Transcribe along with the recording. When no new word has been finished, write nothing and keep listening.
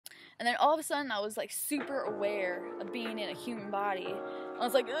And then all of a sudden I was like super aware of being in a human body. I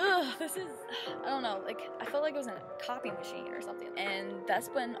was like, ugh, this is, I don't know, like I felt like I was in a copy machine or something. And that's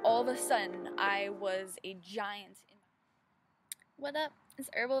when all of a sudden I was a giant. What up? It's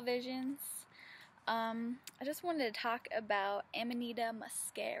Herbal Visions. I just wanted to talk about Amanita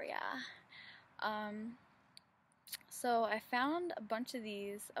muscaria. So I found a bunch of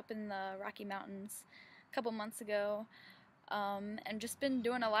these up in the Rocky Mountains a couple months ago. And just been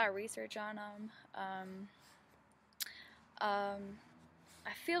doing a lot of research on them. I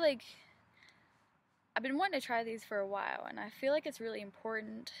feel like I've been wanting to try these for a while, and I feel like it's really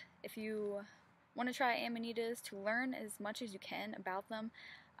important if you want to try amanitas to learn as much as you can about them.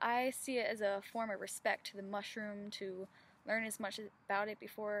 I see it as a form of respect to the mushroom, to learn as much about it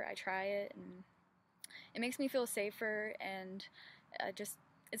before I try it, and it makes me feel safer, and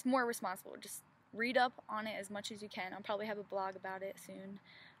it's more responsible. Just read up on it as much as you can. I'll probably have a blog about it soon.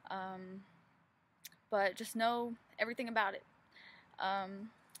 But just know everything about it.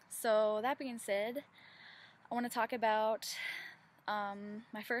 So that being said, I want to talk about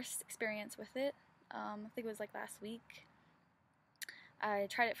my first experience with it. I think it was like last week. I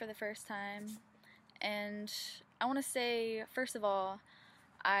tried it for the first time, and I want to say, first of all,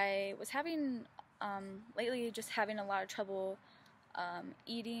 I was having, lately just having a lot of trouble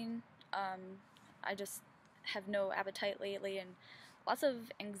eating. I just have no appetite lately and lots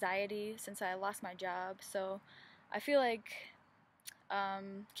of anxiety since I lost my job, so I feel like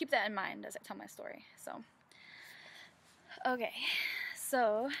keep that in mind as I tell my story. So okay,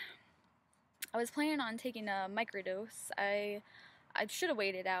 so I was planning on taking a microdose. I should have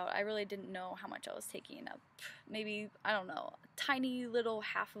waited out. I really didn't know how much I was taking. Maybe, I don't know, a tiny little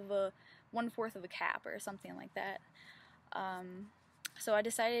one-fourth of a cap or something like that. So I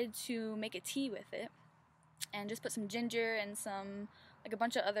decided to make a tea with it and just put some ginger and like a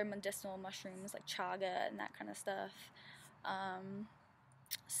bunch of other medicinal mushrooms like chaga and that kind of stuff.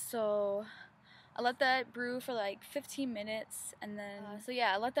 So I let that brew for like 15 minutes, and then, so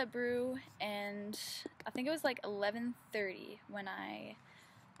yeah, I let that brew, and I think it was like 11:30 when I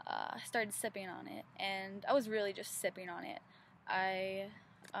started sipping on it, and I was really just sipping on it. I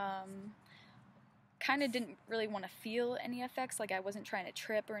kind of didn't really want to feel any effects, like I wasn't trying to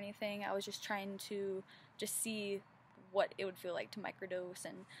trip or anything. I was just trying to just see what it would feel like to microdose,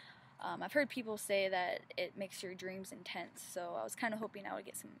 and I've heard people say that it makes your dreams intense, so I was kind of hoping I would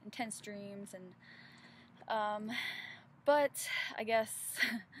get some intense dreams, and but I guess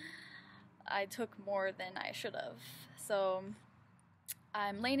I took more than I should have. So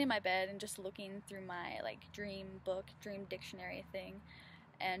I'm laying in my bed and just looking through my like dream dictionary thing,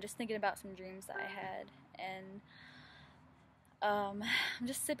 and just thinking about some dreams that I had, and I'm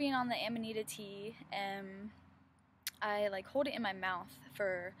just sipping on the Amanita tea, and I like hold it in my mouth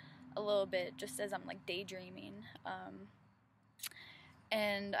for a little bit just as I'm like daydreaming,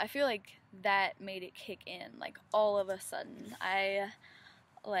 and I feel like that made it kick in. Like all of a sudden I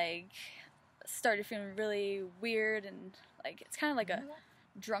like started feeling really weird, and like it's kind of like a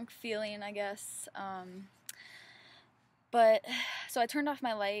drunk feeling, I guess. But so I turned off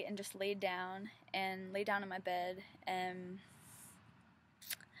my light and just laid down in my bed, and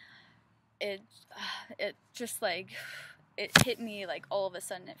it just like, it hit me like all of a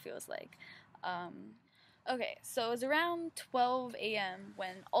sudden, it feels like. Okay, so it was around 12 a.m.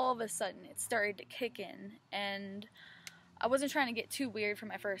 when all of a sudden it started to kick in, and I wasn't trying to get too weird for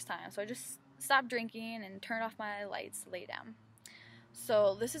my first time, so I just stopped drinking and turned off my lights to lay down.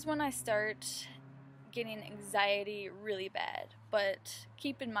 So this is when I start getting anxiety really bad, but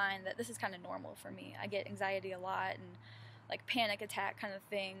keep in mind that this is kind of normal for me. I get anxiety a lot, and like panic attack kind of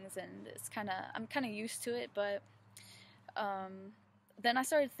things, and I'm kind of used to it, but then I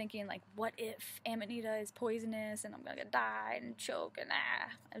started thinking, like, what if Amanita is poisonous and I'm gonna die and choke, and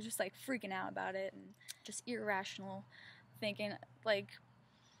I was just like freaking out about it, and just irrational thinking. Like,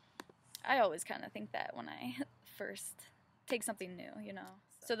 I always kind of think that when I first take something new, you know.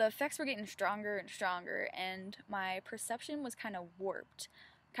 So the effects were getting stronger and stronger, and my perception was kind of warped.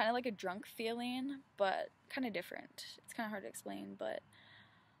 Kind of like a drunk feeling, but kind of different. It's kind of hard to explain, but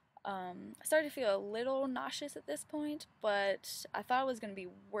I started to feel a little nauseous at this point, but I thought it was going to be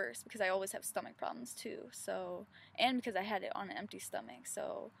worse because I always have stomach problems too, so, and because I had it on an empty stomach,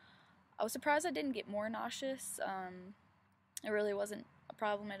 so I was surprised I didn't get more nauseous. It really wasn't a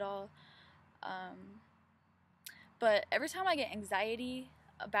problem at all. But every time I get anxiety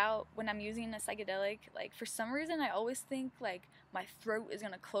about when I'm using a psychedelic, like for some reason I always think like my throat is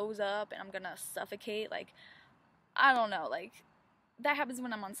gonna close up and I'm gonna suffocate. Like, I don't know, like that happens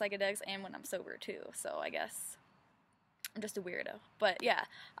when I'm on psychedelics and when I'm sober too, so I guess I'm just a weirdo. But yeah,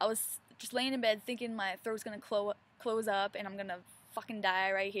 I was just laying in bed thinking my throat's gonna close up and I'm gonna fucking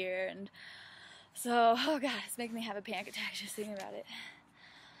die right here. And so, oh god, it's making me have a panic attack just thinking about it.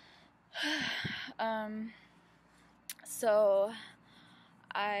 So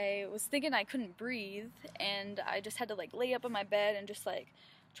I was thinking I couldn't breathe, and I just had to like lay up on my bed and just like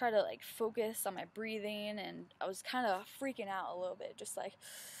try to like focus on my breathing, and I was kind of freaking out a little bit, just like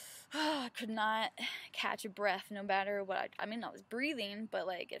I could not catch a breath no matter what I mean, I was breathing, but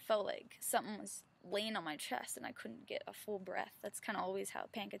like it felt like something was laying on my chest and I couldn't get a full breath. That's kind of always how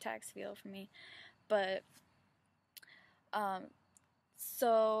panic attacks feel for me. But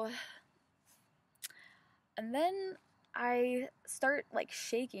so, and then I start like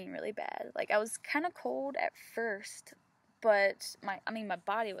shaking really bad. Like I was kind of cold at first, but my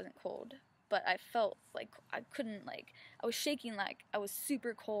body wasn't cold, but I felt like I couldn't, like, I was shaking like I was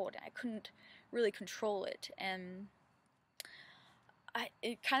super cold and I couldn't really control it. And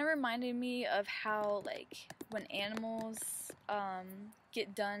it kind of reminded me of how, like, when animals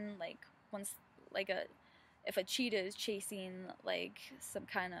get done, like, once, like, if a cheetah is chasing, like, some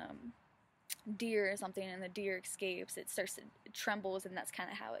kind of deer or something and the deer escapes, it trembles, and that's kind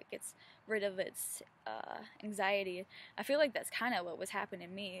of how it gets rid of its anxiety. I feel like that's kind of what was happening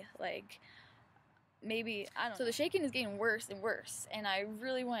to me. Like, maybe, I don't know. So the shaking is getting worse and worse, and I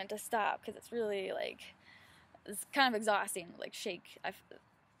really wanted to stop because it's really, like, it's kind of exhausting, like, shake. I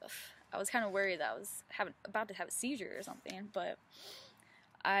was kind of worried that I was about to have a seizure or something, but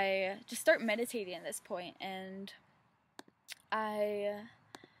I just start meditating at this point, and I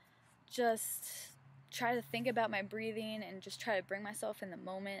just try to think about my breathing and just try to bring myself in the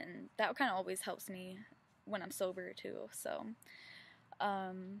moment, and that kind of always helps me when I'm sober too. So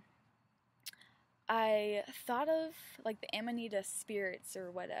I thought of, like, the Amanita spirits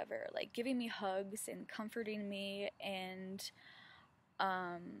or whatever, like, giving me hugs and comforting me, and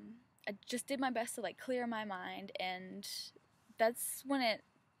I just did my best to, like, clear my mind, and that's when it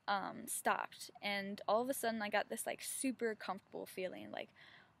stopped, and all of a sudden I got this, like, super comfortable feeling, like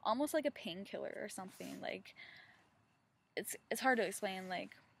almost like a painkiller or something. Like, it's hard to explain.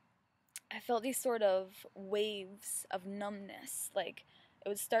 Like, I felt these sort of waves of numbness. Like, it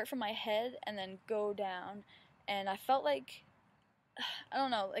would start from my head and then go down, and I felt like, I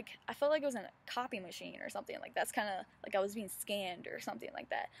don't know, like, I felt like it was in a copy machine or something. Like, that's kind of like I was being scanned or something like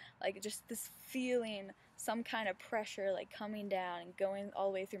that. Like, just this feeling, some kind of pressure, like, coming down and going all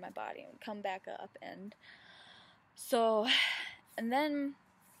the way through my body and come back up. And so, and then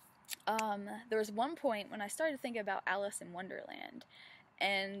there was one point when I started thinking about Alice in Wonderland,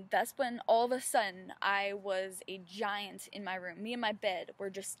 and that's when all of a sudden I was a giant in my room. Me and my bed were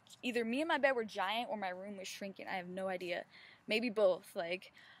just, either me and my bed were giant or my room was shrinking. I have no idea. Maybe both,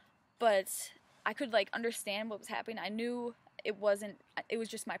 like, but I could, like, understand what was happening. I knew it was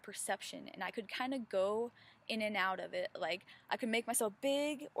just my perception, and I could kind of go in and out of it. Like, I could make myself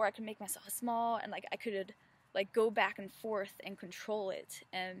big or I could make myself small, and, like, I could, like, go back and forth and control it,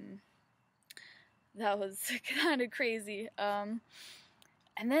 and that was kind of crazy.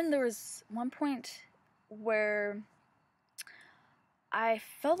 And then there was one point where I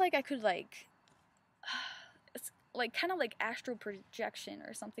felt like I could, like, it's like kind of like astral projection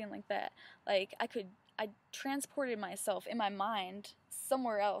or something like that. Like, I transported myself in my mind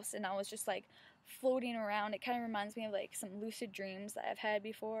somewhere else, and I was just, like, floating around. It kind of reminds me of, like, some lucid dreams that I've had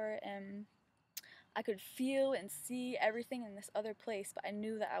before, and I could feel and see everything in this other place, but I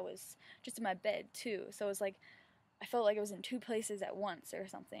knew that I was just in my bed too. So it was like, I felt like I was in two places at once or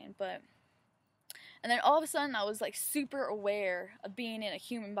something. And then all of a sudden I was, like, super aware of being in a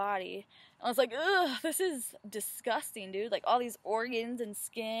human body. And I was like, ugh, this is disgusting, dude. Like, all these organs and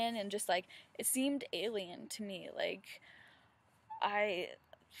skin, and just, like, it seemed alien to me. Like, I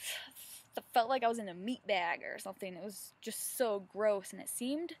felt like I was in a meat bag or something. It was just so gross, and it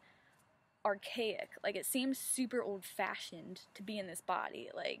seemed archaic. Like, it seemed super old-fashioned to be in this body,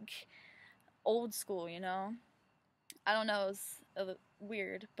 like, old school, you know? I don't know, it was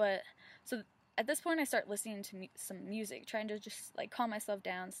weird. But so at this point I start listening to some music, trying to just, like, calm myself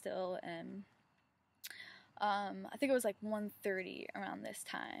down still. And I think it was like 1:30 around this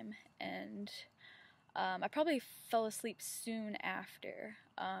time, and I probably fell asleep soon after.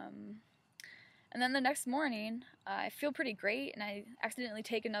 And then the next morning, I feel pretty great, and I accidentally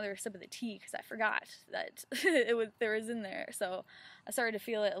take another sip of the tea because I forgot that there was in there. So I started to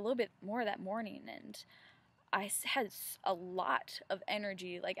feel it a little bit more that morning, and I had a lot of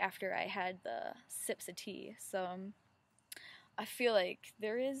energy, like, after I had the sips of tea. So I feel like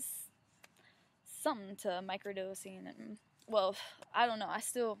there is something to microdosing, and, well, I don't know.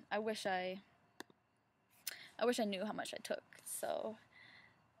 I wish I I wish I knew how much I took, so,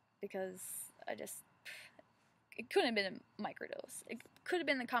 because it couldn't have been a microdose. It could have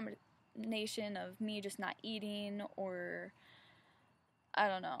been the combination of me just not eating, or I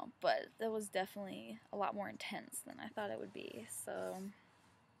don't know, but that was definitely a lot more intense than I thought it would be, so.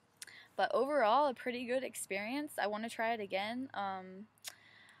 But overall, a pretty good experience. I want to try it again.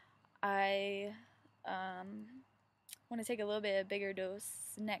 I want to take a little bit bigger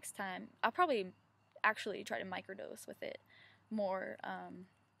dose next time. I'll probably actually try to microdose with it more,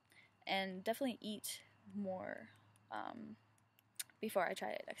 and definitely eat more before I try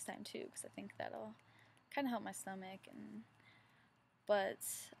it next time too, because I think that'll kind of help my stomach. But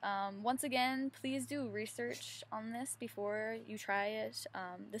once again, please do research on this before you try it.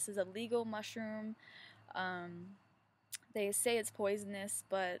 This is a legal mushroom. They say it's poisonous,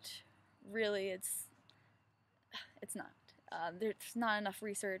 but really it's not. There's not enough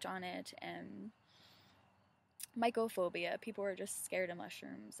research on it, and mycophobia. People are just scared of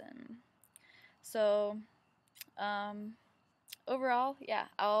mushrooms, and so overall, yeah,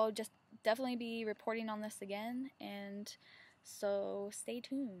 I'll just definitely be reporting on this again, and so stay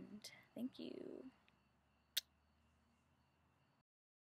tuned. Thank you.